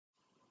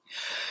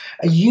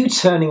Are you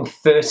turning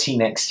 30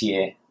 next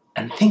year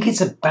and think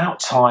it's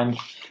about time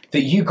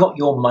that you got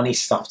your money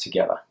stuff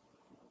together?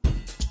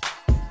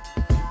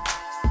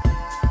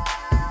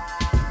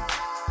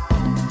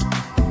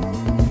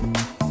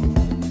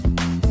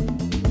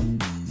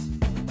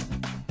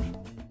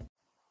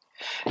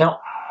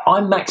 Now,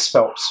 I'm Max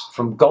Phelps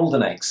from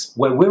Golden Eggs,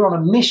 where we're on a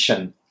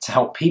mission to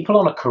help people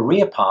on a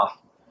career path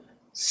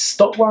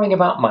stop worrying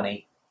about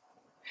money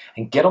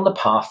and get on the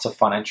path to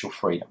financial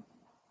freedom.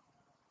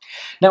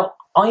 Now,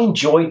 I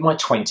enjoyed my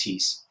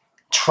 20s,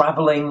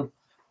 traveling,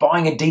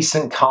 buying a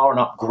decent car and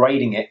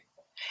upgrading it,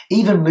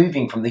 even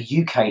moving from the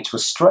UK to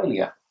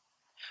Australia.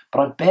 But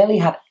I barely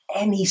had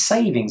any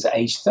savings at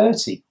age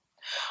 30.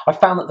 I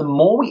found that the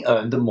more we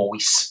earned, the more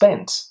we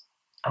spent.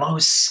 And I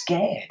was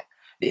scared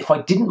that if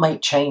I didn't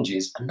make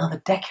changes,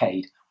 another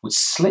decade would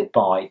slip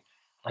by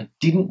and I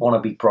didn't want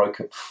to be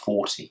broke at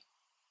 40.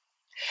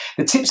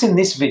 The tips in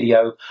this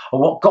video are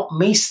what got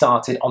me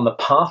started on the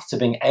path to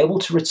being able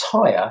to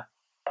retire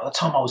by the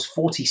time I was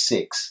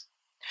 46.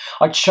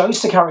 I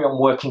chose to carry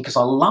on working because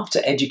I love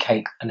to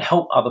educate and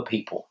help other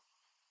people.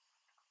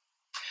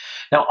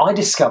 Now, I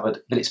discovered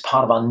that it's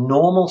part of our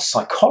normal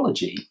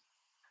psychology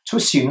to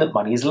assume that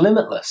money is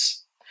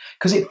limitless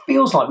because it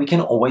feels like we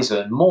can always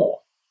earn more.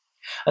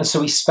 And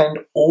so we spend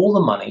all the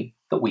money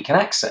that we can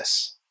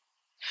access.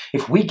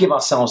 If we give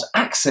ourselves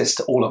access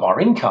to all of our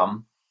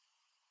income,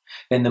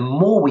 then the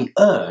more we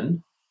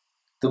earn,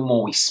 the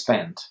more we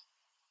spend.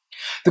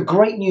 The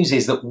great news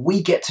is that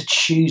we get to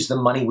choose the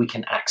money we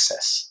can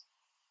access.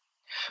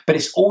 But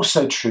it's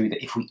also true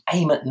that if we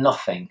aim at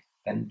nothing,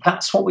 then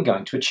that's what we're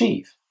going to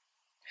achieve.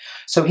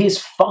 So here's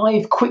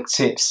 5 quick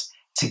tips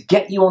to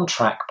get you on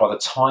track by the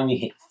time you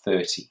hit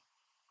 30.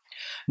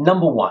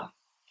 Number 1,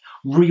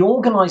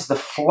 reorganize the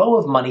flow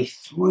of money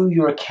through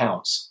your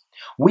accounts.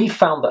 We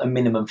found that a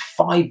minimum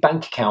 5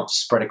 bank accounts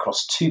spread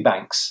across 2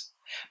 banks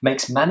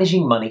makes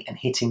managing money and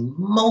hitting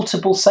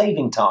multiple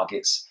saving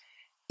targets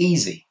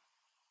easy.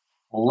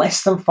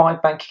 Less than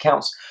 5 bank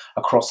accounts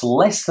across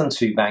less than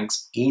 2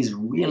 banks is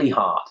really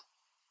hard.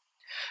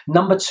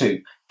 Number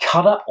 2,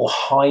 cut up or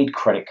hide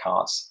credit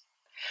cards.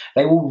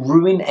 They will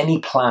ruin any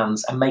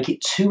plans and make it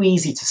too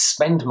easy to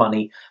spend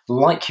money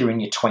like you're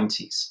in your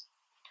 20s.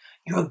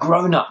 You're a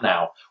grown-up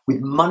now with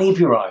money of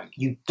your own.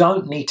 You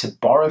don't need to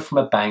borrow from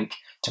a bank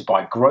to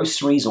buy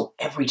groceries or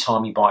every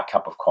time you buy a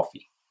cup of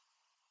coffee.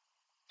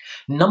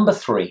 Number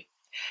 3,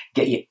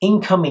 get your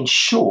income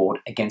insured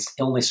against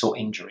illness or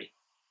injury.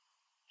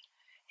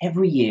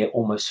 Every year,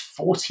 almost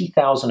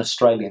 40,000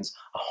 Australians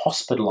are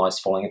hospitalised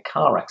following a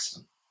car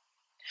accident.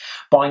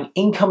 Buying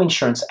income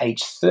insurance at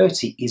age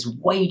 30 is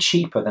way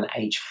cheaper than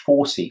age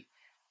 40,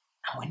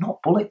 and we're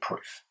not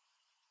bulletproof.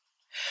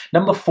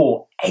 Number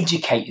 4,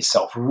 educate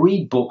yourself,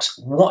 read books,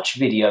 watch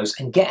videos,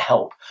 and get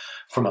help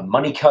from a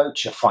money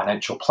coach, a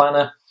financial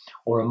planner,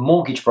 or a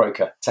mortgage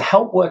broker to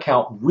help work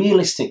out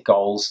realistic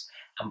goals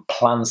and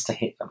plans to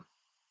hit them.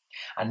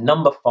 And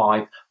number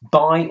 5,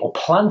 buy or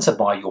plan to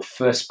buy your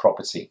first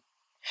property.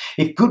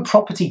 If good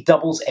property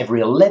doubles every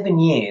 11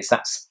 years,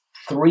 that's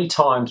 3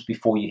 times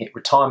before you hit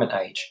retirement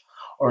age,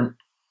 or an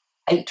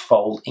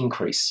 8-fold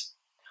increase.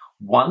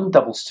 1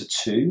 doubles to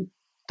 2,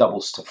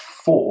 doubles to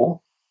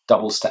 4,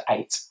 doubles to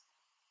 8.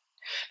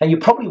 Now,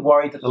 you're probably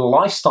worried that the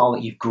lifestyle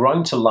that you've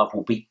grown to love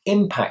will be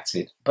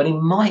impacted, but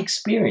in my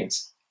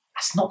experience,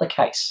 that's not the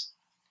case.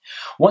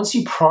 Once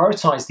you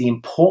prioritize the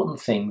important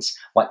things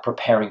like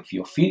preparing for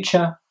your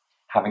future,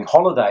 having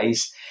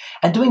holidays,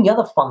 and doing the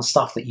other fun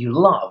stuff that you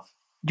love,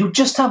 you'll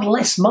just have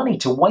less money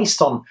to waste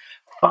on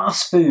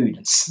fast food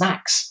and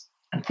snacks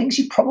and things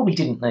you probably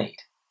didn't need.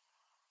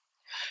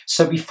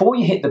 So before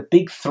you hit the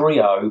big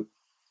 3-0,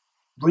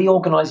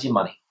 reorganize your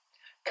money,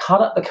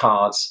 cut up the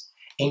cards,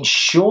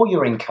 insure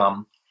your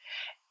income,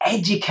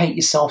 educate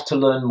yourself to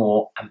learn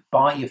more, and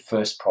buy your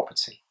first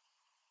property.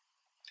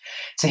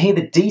 To hear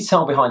the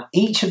detail behind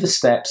each of the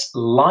steps,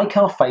 like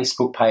our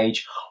Facebook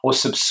page or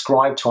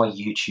subscribe to our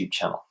YouTube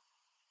channel.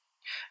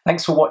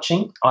 Thanks for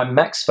watching. I'm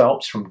Max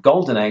Phelps from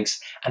Golden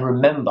Eggs, and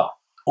remember,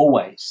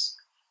 always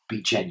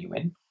be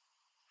genuine,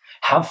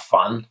 have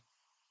fun,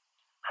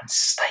 and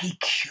stay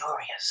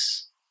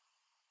curious.